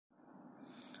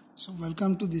So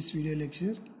welcome to this video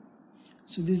lecture.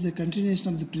 So this is a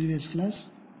continuation of the previous class.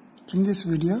 In this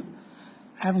video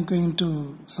I am going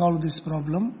to solve this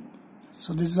problem.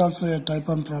 So this is also a type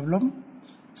 1 problem.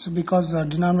 So because the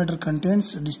denominator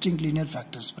contains distinct linear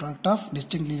factors, product of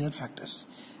distinct linear factors,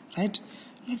 right?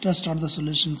 Let us start the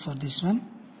solution for this one.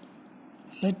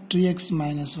 Let 2x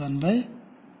minus 1 by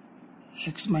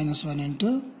x minus 1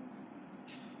 into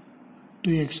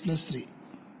 2x plus 3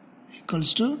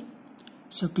 equals to,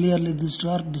 so clearly these two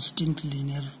are distinct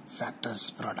linear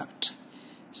factors product.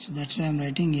 So that's why I am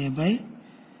writing a by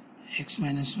x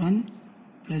minus 1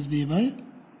 plus b by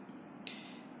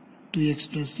 2x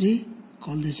plus 3.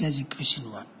 Call this as equation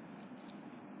 1.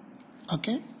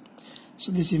 Okay.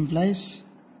 So this implies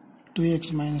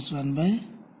 2x minus 1 by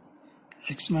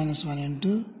x minus 1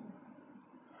 into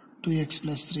 2x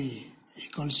plus 3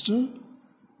 equals to,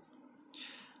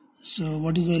 so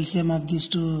what is the LCM of these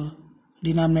two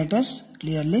denominators?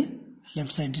 Clearly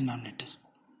left side denominator,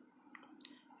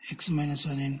 x minus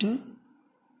 1 into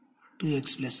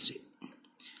 2x plus 3.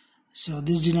 So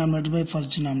this denominator by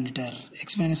first denominator,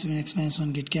 x minus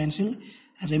 1 get cancelled,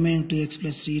 remaining 2x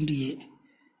plus 3 into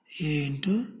a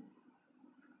into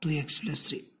 2x plus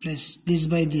 3 plus this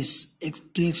by this,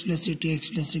 2x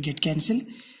plus 3 get cancelled,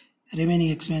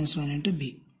 remaining x minus 1 into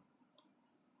b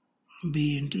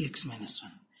into x minus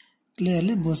 1.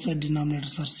 Clearly both side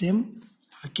denominators are same.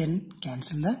 We can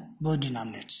cancel the both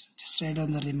denominators. Just write down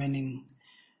the remaining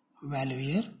value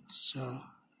here. So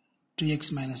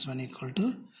 2x minus 1 equal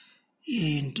to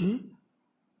a into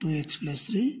 2x plus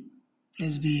 3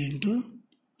 plus b into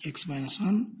x minus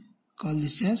 1. Call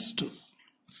this as 2.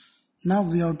 Now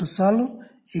we have to solve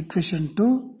equation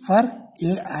 2 for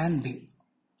a and b.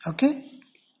 Okay.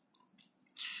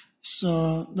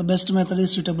 So the best method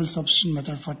is suitable substitution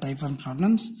method for type 1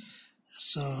 problems.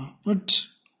 So put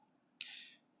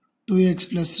 2x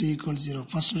plus 3 equals 0,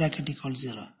 first bracket equals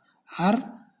 0, or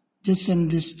just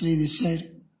send this 3 this side,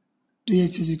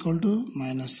 2x is equal to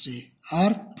minus 3, or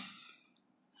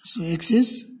so x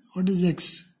is, what is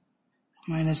x?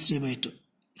 Minus 3 by 2.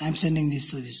 I am sending this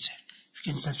to this side.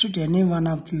 You can substitute any one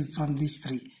of the from these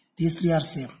three. These three are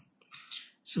same.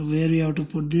 So where we have to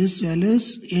put these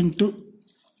values into,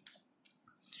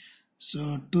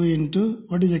 so 2 into,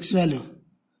 what is x value?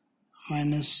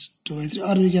 Minus 2 by 3,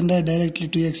 or we can write directly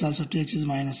 2x also. 2x is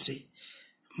minus 3.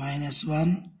 Minus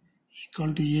 1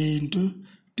 equal to a into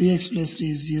 2x plus 3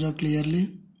 is 0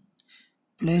 clearly,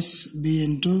 plus b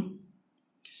into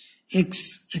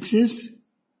x. X is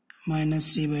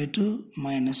minus 3 by 2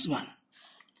 minus 1.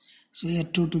 So here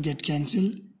 2 to get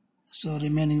cancelled. So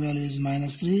remaining value is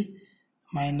minus 3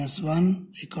 minus 1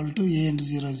 equal to a into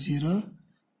 0 0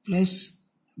 plus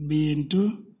b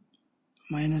into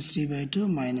minus 3 by 2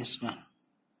 minus 1.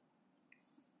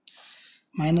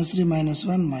 Minus 3 minus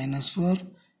 1 minus 4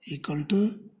 equal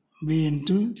to b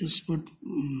into, just put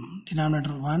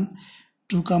denominator 1,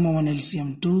 2 comma 1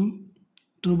 LCM 2,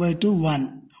 2 by 2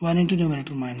 1, 1 into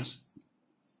numerator minus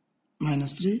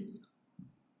 3,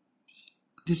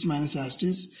 this minus as it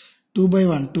is, 2 by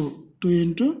 1 2, 2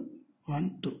 into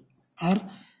 1 2, or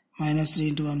minus 3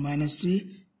 into 1 minus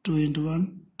 3, 2 into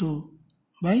 1 2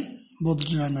 by both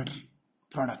denominator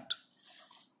product.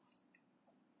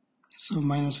 So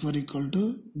minus 4 equal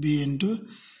to b into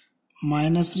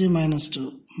minus 3 minus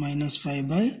 2 minus 5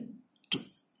 by 2.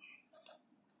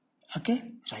 Okay,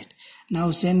 right.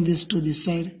 Now send this to this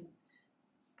side.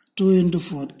 2 into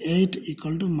 4, 8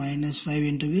 equal to minus 5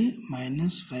 into b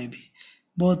minus 5b.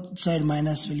 Both side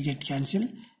minus will get cancelled.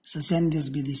 So send this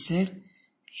b this side.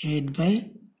 8 by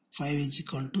 5 is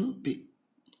equal to b.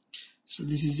 So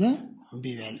this is a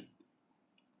b value.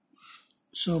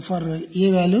 So for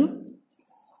a value,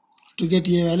 to get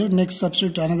a value, next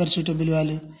substitute another suitable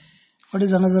value. What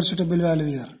is another suitable value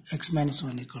here? X minus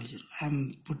 1 equals 0. I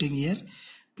am putting here,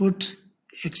 put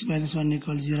x minus 1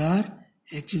 equals 0 or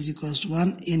x is equals to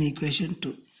 1 in equation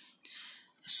 2.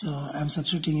 So I am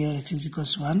substituting here x is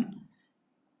equals to 1.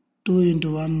 2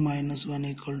 into 1 minus 1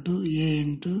 equal to a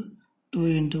into 2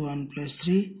 into 1 plus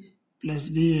 3 plus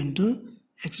b into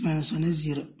x minus 1 is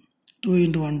 0. 2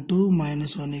 into 1 2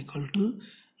 minus 1 equal to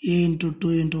a into 2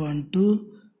 into 1 2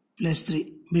 plus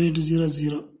 3 b into 0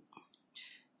 0.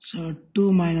 So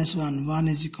 2 minus 1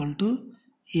 is equal to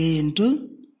a into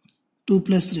 2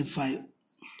 plus 3 5.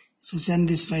 So send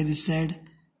this 5 this side,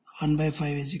 1 by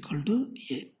 5 is equal to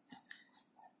a.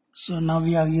 So now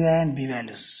we have a and b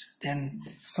values. Then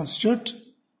substitute.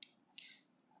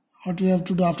 What we have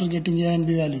to do after getting a and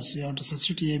b values? We have to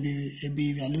substitute a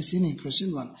b values in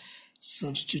equation 1.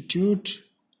 Substitute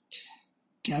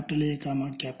capital A comma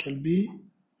capital B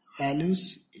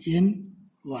values in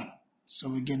 1. So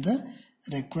we get the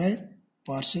required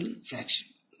partial fraction.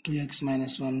 2x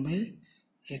minus 1 by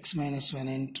x minus 1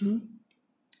 into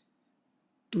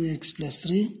 2x plus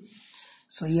 3.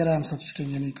 So here I am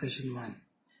substituting in equation 1.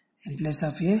 In place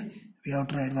of a, we have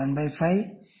to write 1 by 5.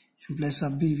 In place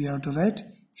of b, we have to write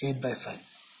 8 by 5.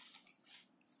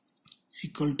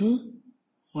 Equal to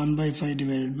 1 by 5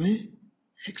 divided by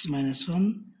x minus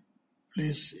 1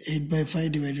 plus 8 by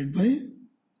 5 divided by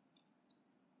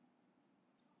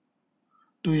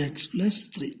 2x plus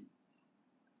 3.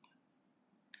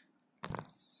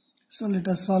 So let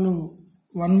us solve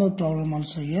one more problem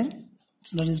also here.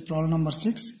 So that is problem number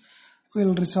 6. We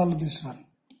will resolve this one.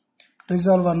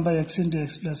 Resolve 1 by x into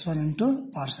x plus 1 into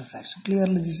partial fraction.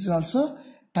 Clearly this is also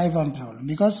type 1 problem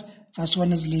because first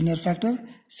one is linear factor,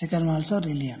 second one also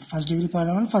linear. First degree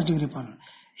polynomial, first degree polynomial.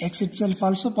 X itself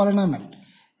also polynomial.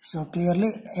 So clearly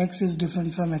x is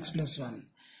different from x plus 1.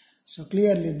 So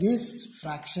clearly this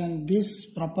fraction, this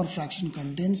proper fraction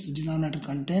contains, denominator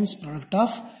contains product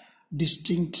of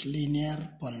distinct linear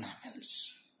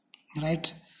polynomials.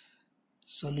 Right?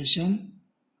 Solution.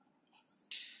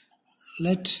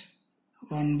 Let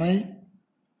 1 by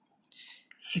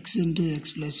x into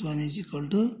x plus 1 is equal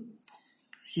to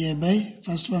a by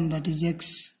first one, that is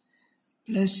x,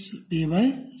 plus b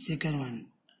by second one,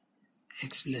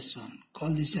 x plus 1. Call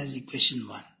this as equation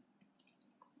 1.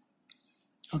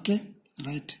 Okay,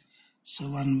 right. So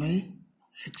 1 by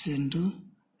x into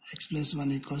x plus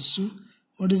 1 equals to,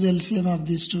 what is LCM of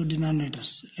these two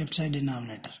denominators? Left side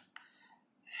denominator.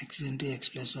 X into x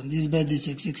plus 1. This by this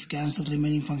x cancel,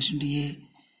 remaining function to a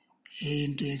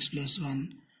into x plus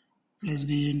 1 plus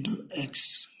b into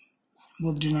x.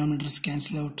 Both denominators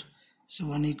cancel out. So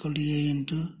 1 equal to a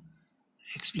into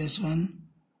x plus 1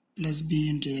 plus b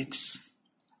into x.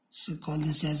 So call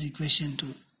this as equation 2.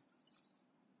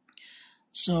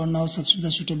 So now substitute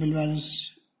the suitable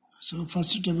values. So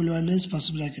first suitable value is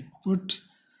first bracket. Put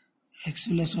x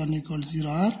plus 1 equals 0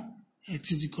 or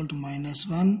x is equal to minus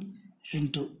 1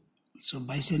 into. So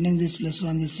by sending this plus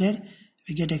 1 this side,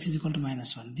 we get x is equal to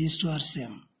minus 1. These two are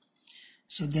same.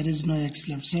 So there is no x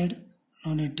left side.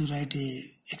 No need to write a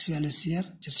x values here.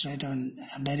 Just write on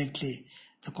directly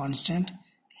the constant.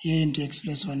 A into x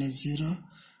plus 1 is 0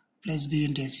 plus b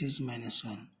into x is minus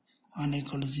 1. 1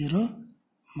 equal to 0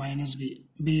 minus b.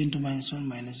 B into minus 1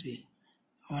 minus b.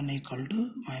 1 equal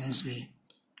to minus b.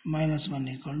 Minus 1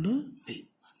 equal to b.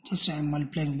 Just I am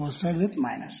multiplying both sides with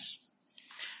minus.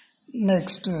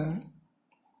 Next,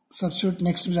 substitute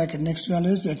next bracket. Next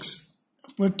value is x.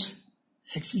 Put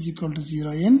x is equal to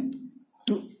 0 in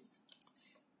 2.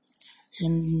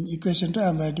 In equation 2, I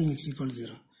am writing x equal to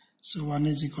 0. So 1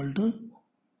 is equal to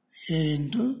a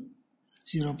into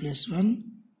 0 plus 1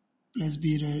 plus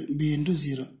b into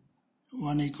 0.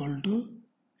 1 equal to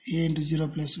a into 0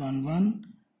 plus 1, 1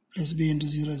 plus b into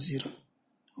 0, 0.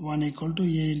 1 equal to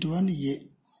a into 1, a.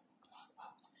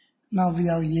 Now we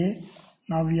have a.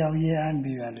 Now we have a and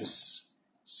b values.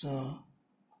 So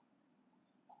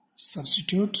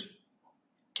substitute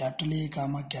capital A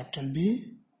comma capital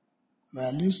B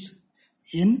values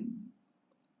in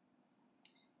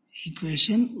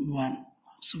equation 1.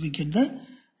 So we get the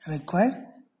required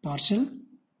partial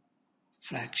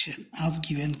fraction of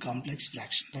given complex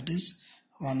fraction, that is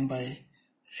 1 by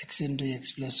x into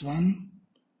x plus 1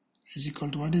 is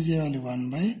equal to, what is the value? 1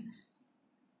 by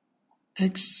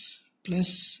x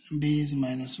plus b is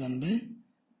minus 1 by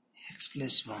x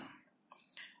plus 1.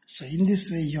 So in this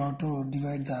way you have to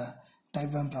divide the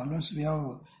type 1 problems. We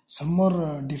have some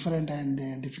more different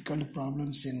and difficult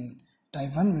problems in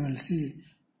type 1. We will see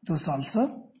those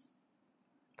also.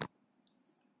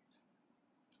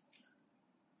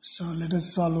 So let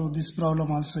us solve this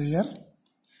problem also here.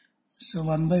 So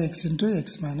 1 by x into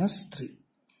x minus 3.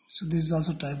 So this is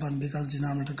also type 1 because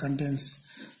denominator contains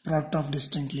product of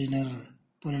distinct linear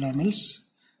polynomials.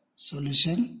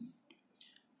 Solution.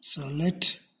 So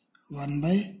let 1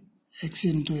 by x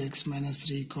into x minus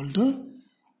 3 equal to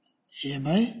a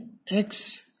by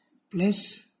x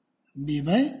plus b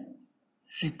by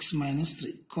x minus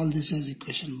 3. Call this as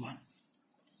equation 1.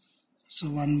 So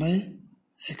 1 by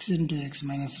x into x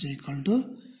minus 3 equal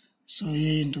to, so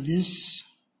a into this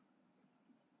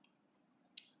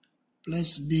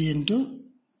plus b into,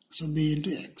 so b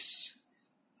into x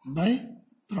by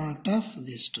product of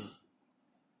these two.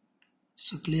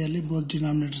 So clearly both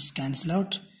denominators cancel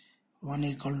out. 1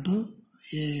 equal to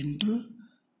a into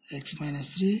x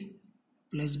minus 3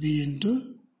 plus b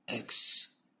into x.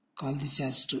 Call this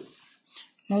as 2.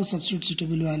 Now substitute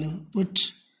suitable value.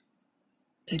 Put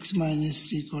x minus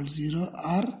 3 equals 0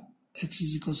 or x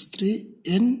is equals 3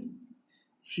 in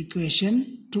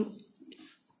equation 2.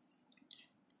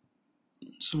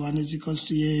 So 1 is equals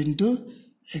to a into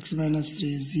x minus 3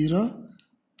 is 0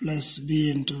 plus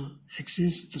b into x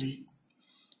is 3.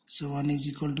 So 1 is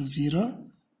equal to 0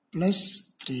 plus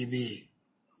 3b.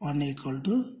 1 equal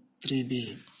to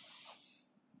 3b.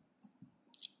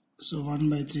 So 1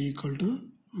 by 3 equal to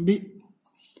b.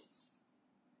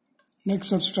 Next,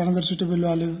 substitute another suitable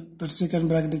value. That second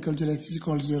bracket equal to x is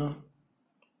equal to 0.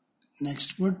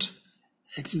 Next, put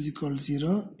x is equal to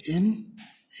 0 in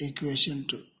equation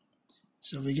 2.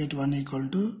 So we get 1 equal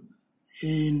to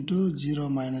a into 0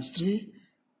 minus 3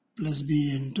 plus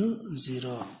b into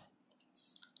 0.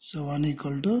 So 1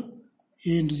 equal to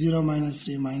a into 0 minus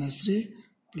 3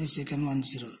 plus second one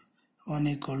 0. 1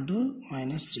 equal to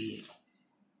minus 3a.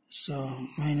 So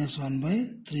minus 1 by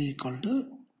 3 equal to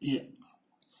a.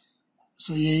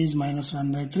 So a is minus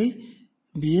 1 by 3,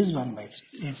 b is 1 by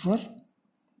 3. Therefore,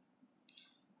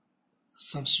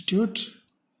 substitute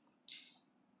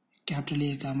capital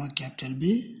A comma capital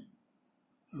B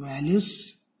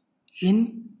values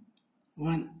in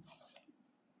 1.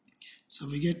 So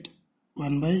we get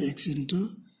 1 by x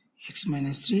into x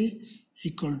minus 3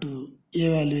 equal to a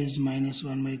value is minus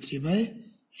 1 by 3 by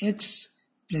x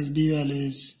plus b value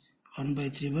is 1 by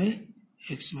 3 by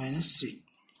x minus 3.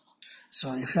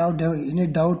 So if you have any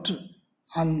doubt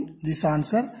on this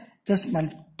answer, just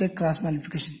take cross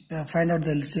multiplication, find out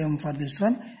the LCM for this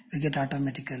one, we get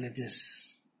automatically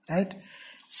this, right?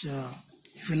 So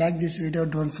if you like this video,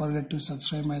 don't forget to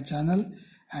subscribe my channel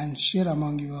and share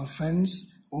among your friends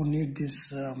who need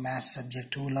this math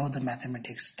subject, who love the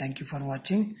mathematics. Thank you for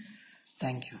watching.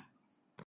 Thank you.